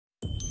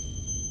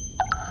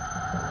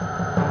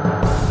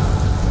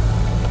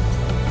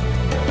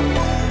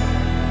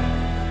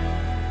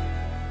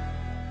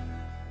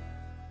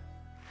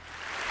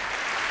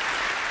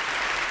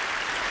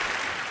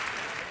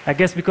I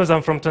guess because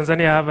I'm from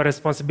Tanzania, I have a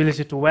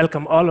responsibility to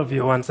welcome all of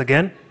you once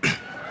again.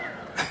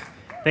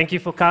 Thank you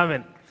for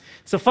coming.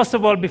 So first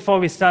of all, before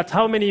we start,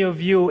 how many of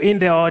you in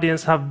the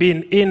audience have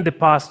been in the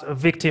past a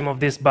victim of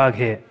this bug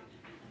here?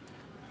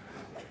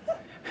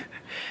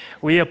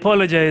 We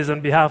apologize on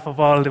behalf of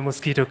all the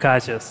mosquito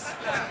catchers.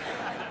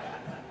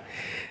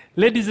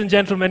 Ladies and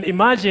gentlemen,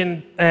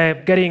 imagine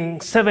getting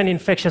 7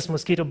 infectious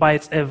mosquito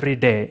bites every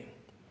day.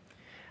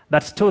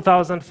 That's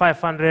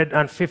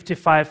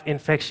 2,555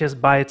 infectious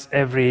bites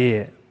every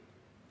year.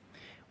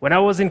 When I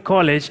was in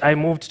college, I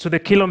moved to the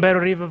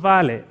Kilombero River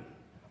Valley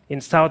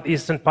in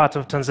southeastern part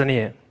of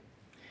Tanzania.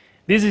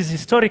 This is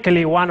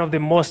historically one of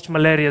the most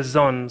malaria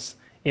zones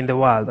in the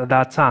world at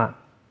that time.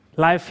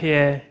 Life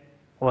here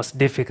was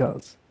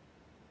difficult.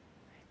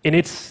 In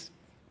its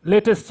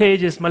later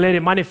stages, malaria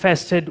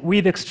manifested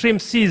with extreme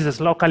seizures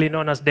locally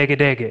known as dege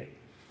dege.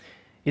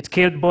 It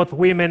killed both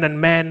women and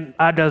men,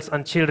 adults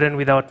and children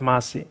without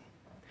mercy.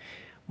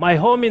 My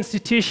home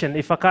institution,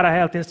 Ifakara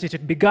Health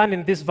Institute, began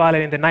in this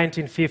valley in the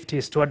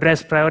 1950s to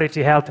address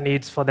priority health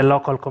needs for the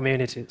local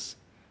communities.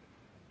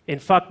 In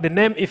fact, the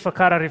name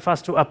Ifakara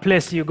refers to a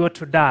place you go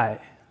to die,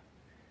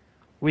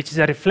 which is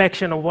a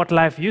reflection of what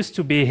life used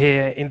to be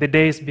here in the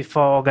days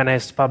before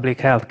organized public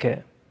health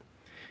care.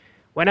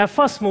 When I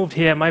first moved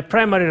here, my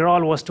primary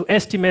role was to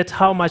estimate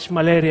how much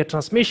malaria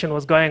transmission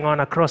was going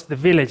on across the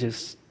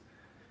villages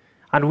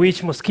and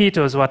which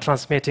mosquitoes were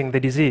transmitting the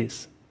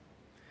disease.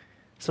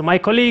 So my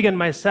colleague and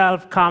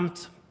myself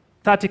camped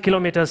 30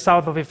 kilometers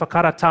south of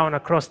Ifakara town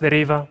across the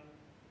river.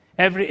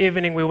 Every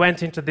evening we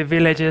went into the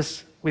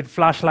villages with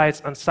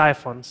flashlights and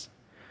siphons.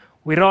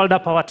 We rolled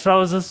up our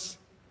trousers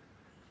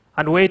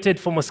and waited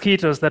for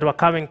mosquitoes that were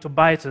coming to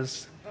bite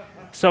us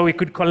so we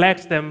could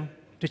collect them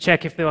to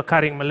check if they were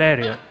carrying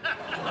malaria.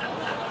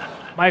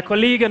 My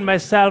colleague and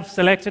myself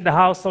selected the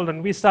household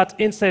and we sat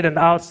inside and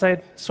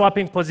outside,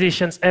 swapping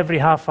positions every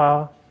half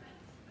hour.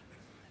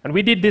 And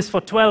we did this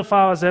for 12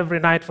 hours every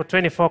night for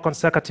 24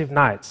 consecutive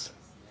nights.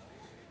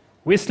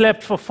 We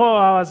slept for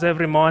 4 hours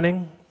every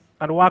morning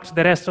and worked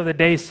the rest of the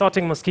day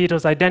sorting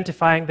mosquitoes,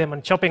 identifying them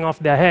and chopping off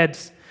their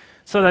heads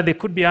so that they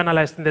could be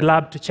analyzed in the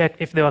lab to check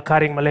if they were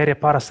carrying malaria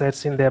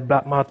parasites in their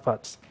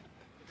mouthparts.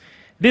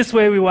 This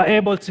way, we were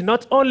able to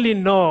not only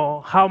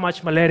know how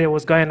much malaria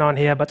was going on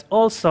here, but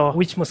also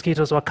which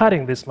mosquitoes were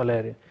carrying this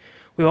malaria.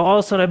 We were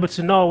also able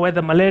to know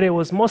whether malaria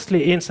was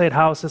mostly inside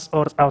houses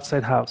or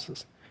outside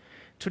houses.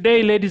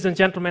 Today, ladies and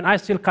gentlemen, I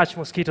still catch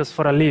mosquitoes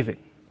for a living.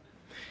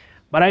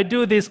 But I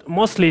do this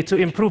mostly to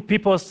improve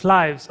people's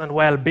lives and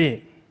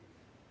well-being.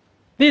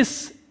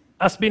 This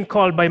has been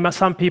called by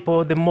some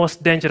people the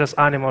most dangerous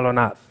animal on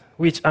earth,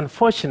 which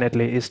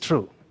unfortunately is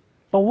true.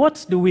 But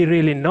what do we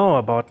really know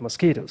about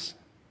mosquitoes?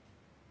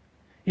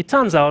 It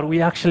turns out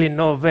we actually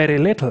know very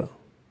little.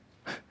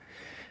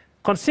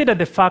 Consider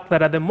the fact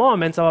that at the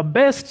moment, our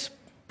best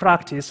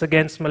practice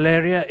against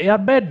malaria are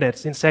bed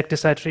nets,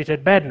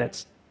 insecticide-treated bed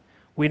nets.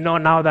 We know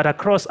now that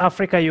across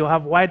Africa you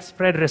have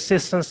widespread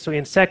resistance to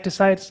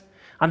insecticides,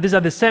 and these are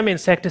the same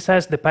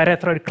insecticides, the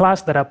pyrethroid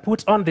class, that are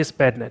put on these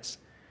bed nets.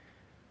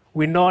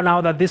 We know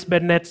now that these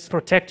bed nets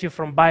protect you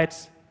from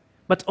bites,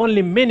 but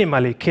only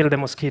minimally kill the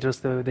mosquitoes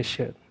the way they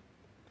should.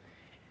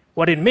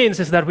 What it means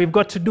is that we've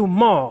got to do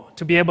more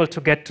to be able to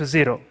get to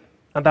zero,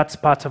 and that's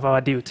part of our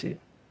duty.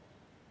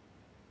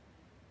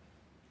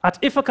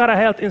 At Ifakara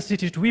Health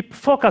Institute, we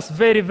focus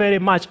very, very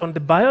much on the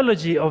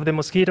biology of the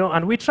mosquito,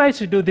 and we try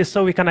to do this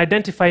so we can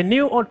identify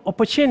new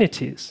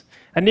opportunities,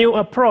 a new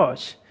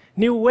approach,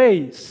 new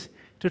ways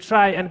to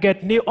try and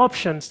get new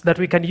options that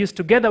we can use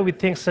together with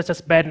things such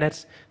as bed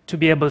nets to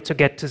be able to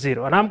get to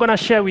zero. And I'm going to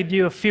share with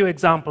you a few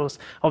examples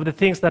of the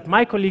things that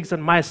my colleagues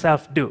and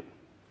myself do.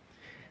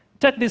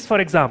 Take this for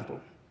example.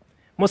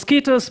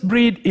 Mosquitoes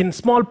breed in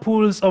small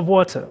pools of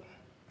water.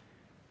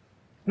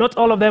 Not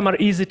all of them are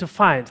easy to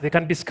find. They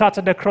can be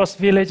scattered across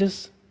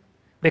villages.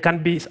 They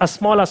can be as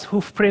small as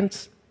hoof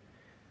prints.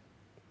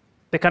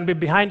 They can be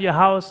behind your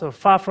house or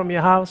far from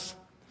your house.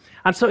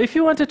 And so if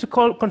you wanted to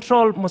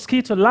control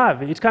mosquito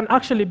larvae, it can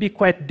actually be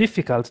quite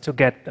difficult to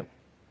get them.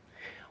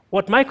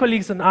 What my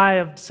colleagues and I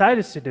have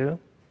decided to do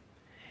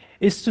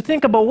is to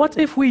think about what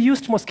if we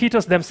used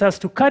mosquitoes themselves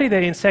to carry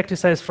their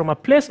insecticides from a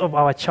place of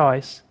our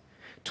choice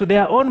to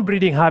their own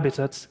breeding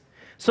habitats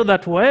so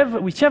that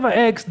whichever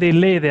eggs they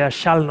lay there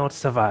shall not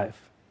survive.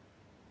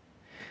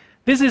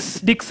 This is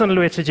Dixon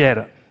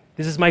Luetejera.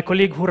 This is my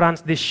colleague who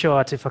runs this show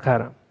at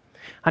Ifakara.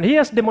 And he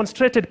has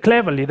demonstrated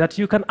cleverly that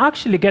you can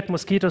actually get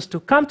mosquitoes to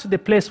come to the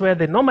place where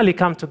they normally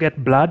come to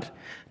get blood,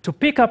 to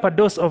pick up a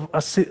dose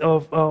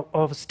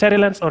of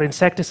sterilants or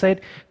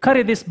insecticide,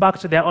 carry this back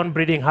to their own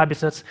breeding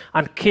habitats,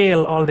 and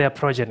kill all their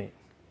progeny.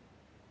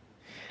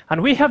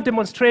 And we have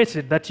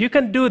demonstrated that you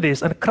can do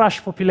this and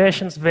crush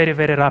populations very,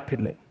 very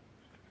rapidly.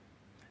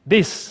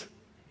 This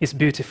is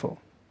beautiful.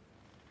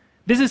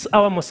 This is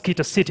our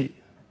mosquito city.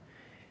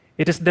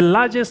 It is the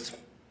largest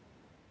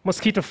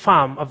mosquito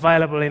farm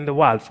available in the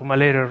world for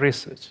malaria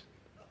research.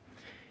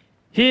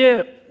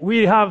 Here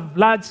we have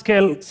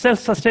large-scale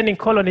self-sustaining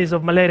colonies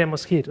of malaria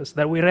mosquitoes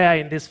that we rear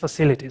in these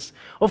facilities.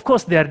 Of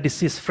course, they are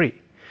disease-free.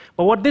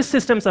 But what these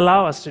systems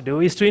allow us to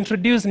do is to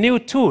introduce new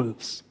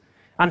tools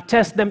and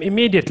test them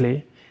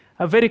immediately,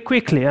 very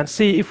quickly, and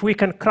see if we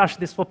can crush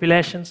these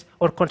populations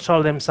or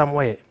control them some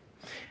way.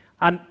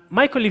 And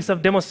my colleagues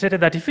have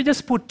demonstrated that if you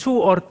just put 2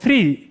 or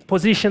 3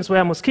 positions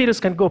where mosquitoes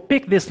can go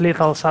pick these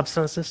lethal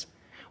substances,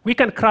 we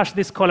can crush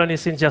these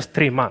colonies in just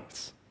 3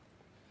 months.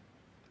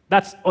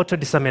 That's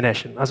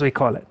auto-dissemination, as we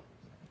call it.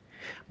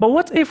 But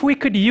what if we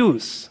could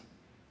use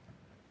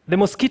the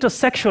mosquito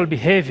sexual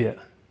behavior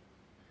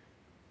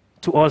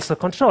to also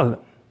control them?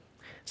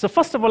 So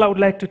first of all, I would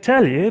like to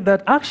tell you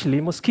that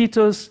actually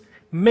mosquitoes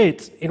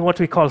mate in what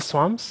we call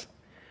swarms.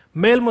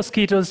 Male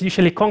mosquitoes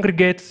usually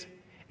congregate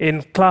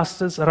in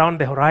clusters around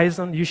the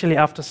horizon, usually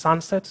after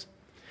sunset.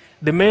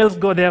 The males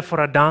go there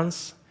for a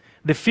dance.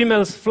 The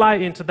females fly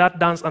into that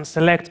dance and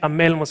select a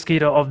male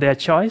mosquito of their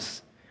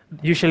choice,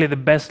 usually the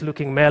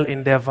best-looking male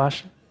in their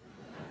version.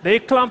 They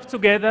clump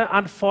together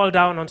and fall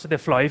down onto the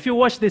floor. If you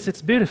watch this,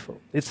 it's beautiful.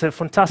 It's a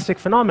fantastic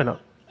phenomenon.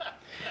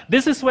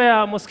 This is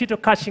where mosquito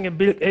catching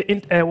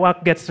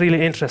work gets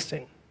really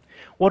interesting.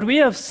 What we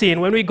have seen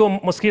when we go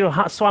mosquito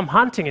swarm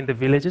hunting in the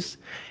villages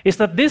is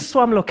that these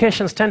swarm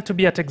locations tend to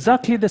be at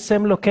exactly the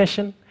same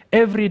location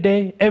every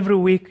day, every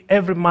week,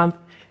 every month,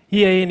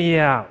 year in,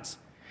 year out.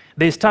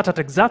 They start at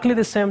exactly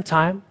the same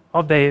time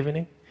of the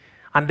evening,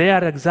 and they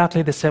are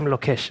exactly the same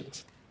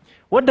locations.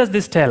 What does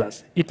this tell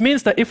us? It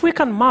means that if we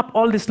can map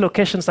all these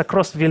locations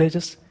across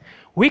villages,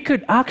 we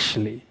could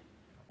actually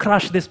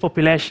crush these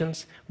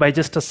populations by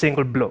just a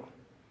single blow.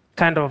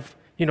 Kind of,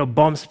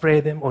 bomb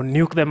spray them or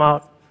nuke them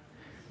out.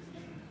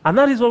 And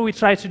that is what we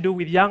try to do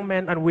with young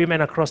men and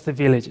women across the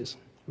villages.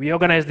 We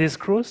organize these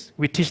crews,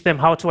 we teach them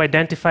how to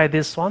identify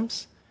these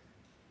swarms,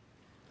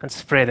 and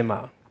spray them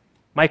out.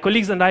 My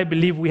colleagues and I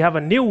believe we have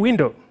a new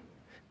window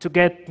to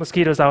get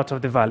mosquitoes out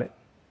of the valley.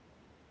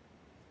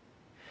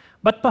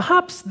 But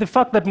perhaps the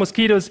fact that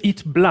mosquitoes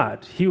eat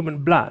blood,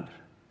 human blood,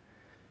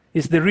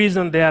 is the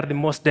reason they are the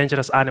most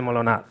dangerous animal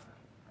on Earth.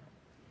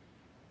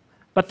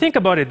 But think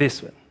about it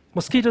this way.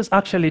 Mosquitoes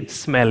actually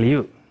smell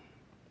you.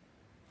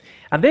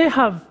 And they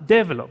have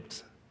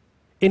developed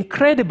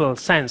incredible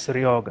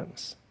sensory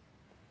organs.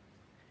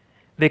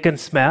 They can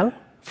smell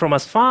from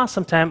as far,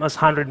 sometimes as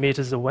 100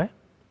 meters away.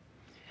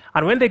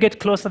 And when they get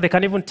closer, they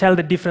can even tell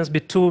the difference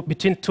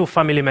between 2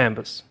 family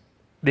members.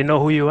 They know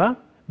who you are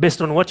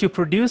based on what you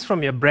produce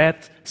from your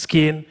breath,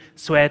 skin,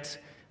 sweat,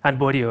 and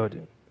body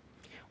odor.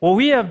 What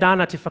we have done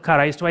at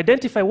Ifakara is to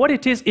identify what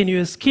it is in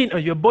your skin or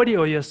your body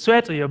or your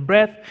sweat or your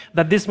breath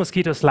that these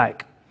mosquitoes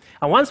like.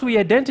 And once we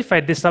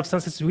identified these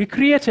substances, we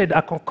created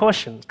a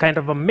concoction, kind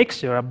of a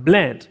mixture, a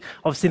blend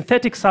of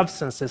synthetic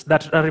substances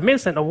that are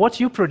reminiscent of what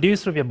you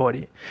produce from your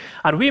body.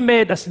 And we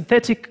made a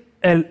synthetic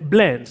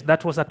blend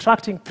that was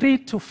attracting 3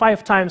 to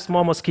 5 times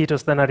more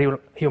mosquitoes than a real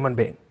human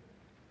being.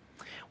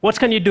 What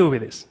can you do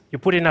with this? You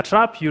put in a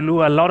trap, you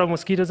lure a lot of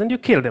mosquitoes, and you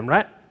kill them,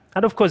 right?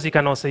 And of course, you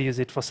can also use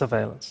it for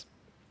surveillance.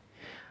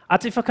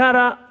 At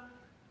Ifakara,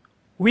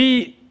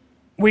 we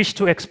wish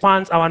to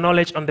expand our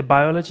knowledge on the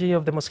biology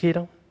of the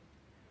mosquito,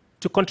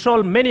 to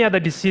control many other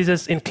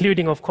diseases,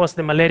 including, of course,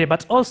 the malaria,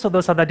 but also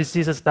those other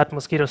diseases that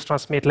mosquitoes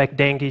transmit, like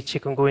dengue,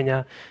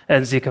 chikungunya,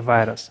 and Zika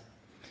virus.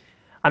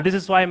 And this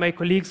is why my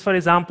colleagues, for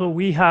example,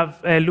 we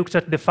have looked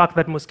at the fact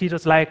that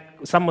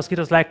some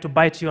mosquitoes like to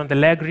bite you on the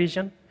leg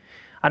region.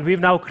 And we've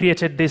now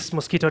created these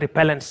mosquito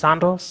repellent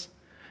sandals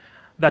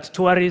that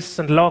tourists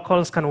and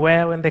locals can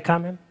wear when they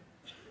come in,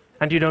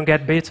 and you don't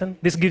get bitten.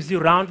 This gives you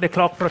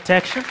round-the-clock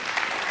protection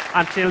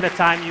until the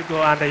time you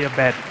go under your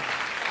bed.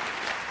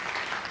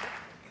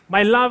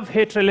 My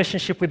love-hate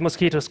relationship with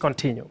mosquitoes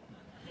continue.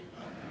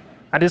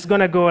 And it's going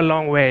to go a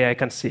long way, I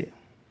can see.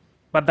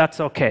 But that's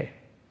okay.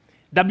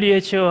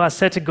 WHO has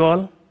set a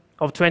goal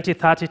of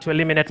 2030 to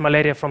eliminate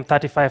malaria from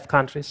 35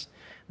 countries.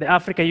 The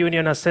African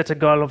Union has set a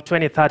goal of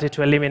 2030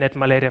 to eliminate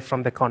malaria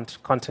from the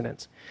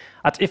continent.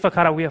 At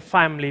Ifakara, we are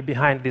firmly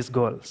behind these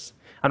goals.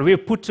 And we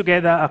have put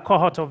together a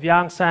cohort of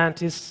young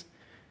scientists,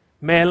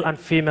 male and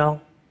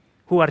female,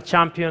 who are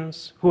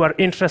champions, who are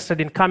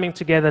interested in coming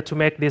together to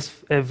make this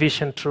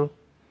vision true.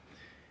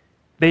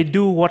 They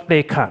do what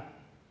they can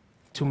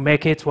to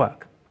make it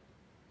work.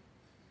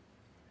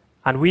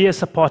 And we are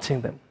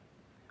supporting them.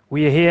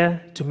 We are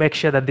here to make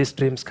sure that these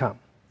dreams come.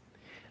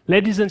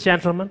 Ladies and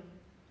gentlemen,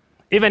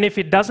 even if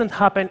it doesn't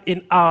happen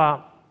in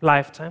our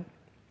lifetime,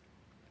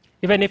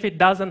 even if it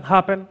doesn't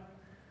happen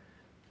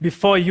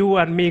before you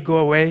and me go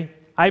away,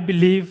 I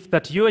believe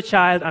that your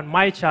child and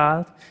my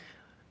child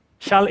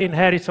shall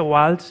inherit a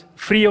world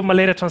free of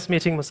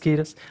malaria-transmitting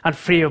mosquitoes and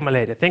free of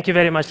malaria. Thank you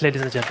very much,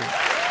 ladies and gentlemen.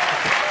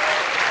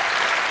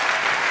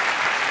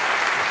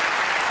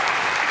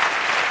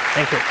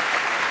 Thank you.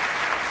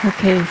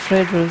 Okay,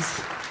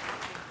 Fredros,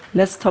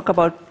 let's talk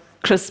about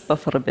CRISPR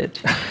for a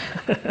bit.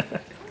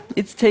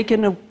 It's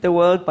taken the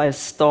world by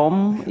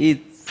storm.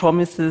 It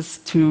promises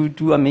to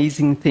do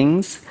amazing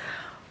things.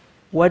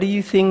 What do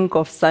you think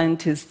of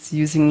scientists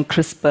using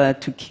CRISPR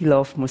to kill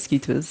off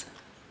mosquitoes?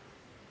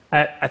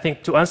 I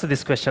think to answer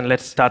this question,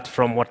 let's start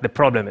from what the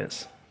problem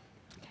is.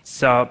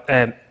 So,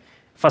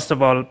 first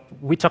of all,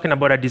 we're talking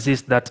about a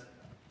disease that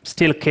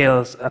still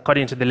kills,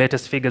 according to the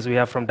latest figures we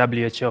have from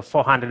WHO,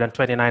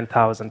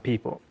 429,000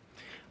 people.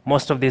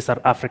 Most of these are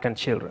African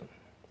children.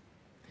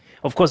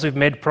 Of course, we've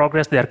made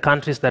progress. There are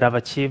countries that have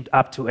achieved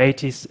up to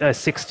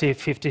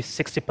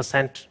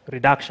 60%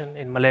 reduction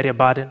in malaria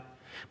burden,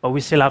 but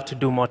we still have to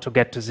do more to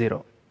get to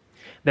zero.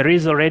 There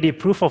is already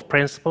proof of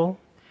principle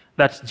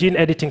that gene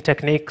editing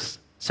techniques,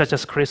 such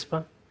as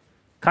CRISPR,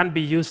 can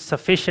be used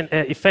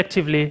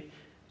effectively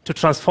to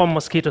transform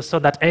mosquitoes so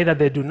that either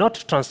they do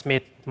not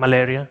transmit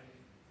malaria,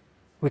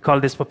 we call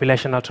this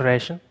population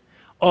alteration,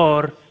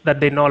 or that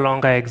they no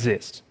longer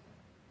exist,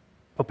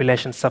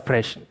 population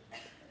suppression.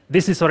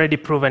 This is already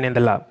proven in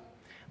the lab.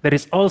 There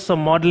is also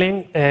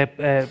modeling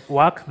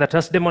work that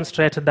has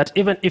demonstrated that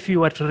even if you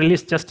were to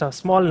release just a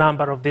small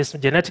number of these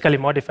genetically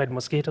modified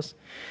mosquitoes,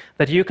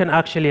 that you can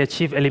actually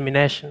achieve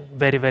elimination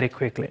very, very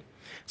quickly.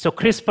 So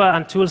CRISPR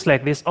and tools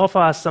like this offer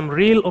us some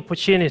real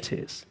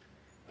opportunities,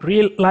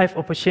 real-life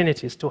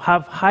opportunities to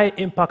have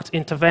high-impact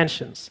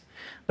interventions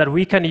that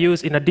we can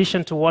use in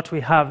addition to what we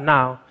have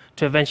now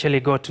to eventually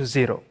go to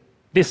zero.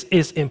 This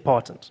is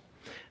important.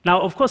 Now,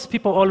 of course,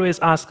 people always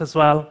ask as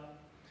well,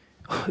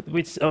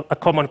 which a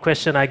common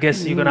question, I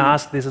guess you're going to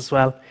ask this as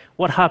well.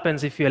 What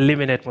happens if you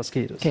eliminate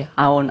mosquitoes? Okay,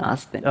 I won't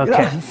ask them.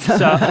 Okay.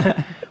 So,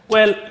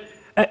 well,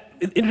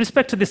 in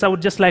respect to this, I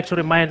would just like to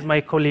remind my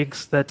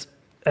colleagues that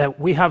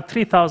we have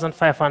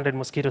 3,500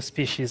 mosquito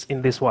species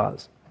in this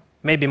world,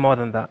 maybe more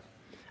than that.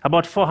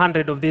 About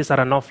 400 of these are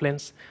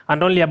anophelines,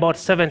 and only about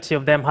 70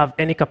 of them have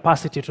any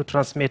capacity to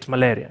transmit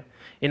malaria.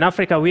 In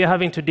Africa, we are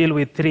having to deal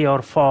with 3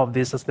 or 4 of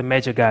these as the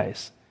major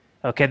guys.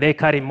 Okay, they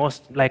carry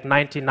like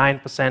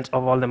 99%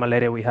 of all the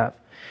malaria we have.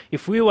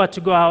 If we were to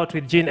go out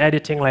with gene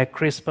editing like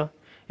CRISPR,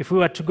 if we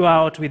were to go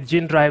out with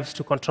gene drives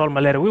to control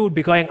malaria, we would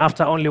be going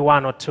after only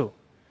 1 or 2.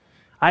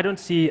 I don't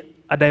see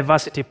a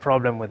diversity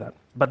problem with that,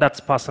 but that's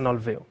personal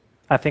view.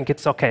 I think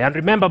it's okay. And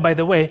remember, by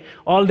the way,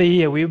 all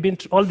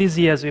these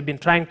years we've been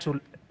trying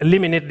to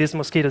eliminate these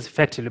mosquitoes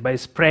effectively by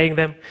spraying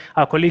them.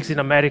 Our colleagues in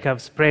America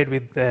have sprayed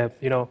with,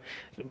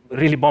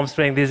 really bomb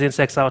spraying these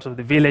insects out of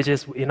the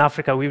villages. In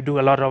Africa, we do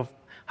a lot of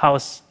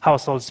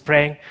household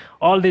spraying.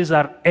 All these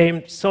are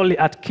aimed solely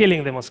at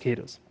killing the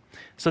mosquitoes.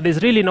 So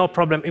there's really no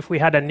problem if we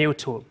had a new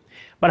tool.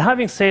 But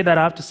having said that,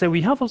 I have to say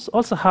we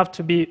also have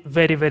to be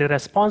very, very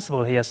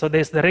responsible here. So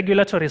there's the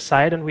regulatory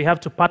side, and we have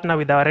to partner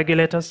with our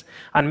regulators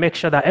and make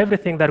sure that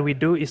everything that we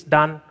do is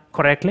done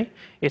correctly,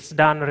 it's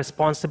done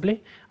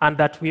responsibly, and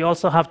that we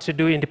also have to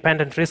do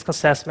independent risk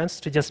assessments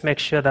to just make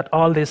sure that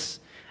all these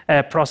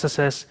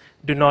processes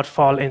do not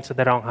fall into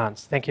the wrong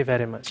hands. Thank you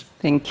very much.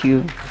 Thank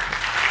you.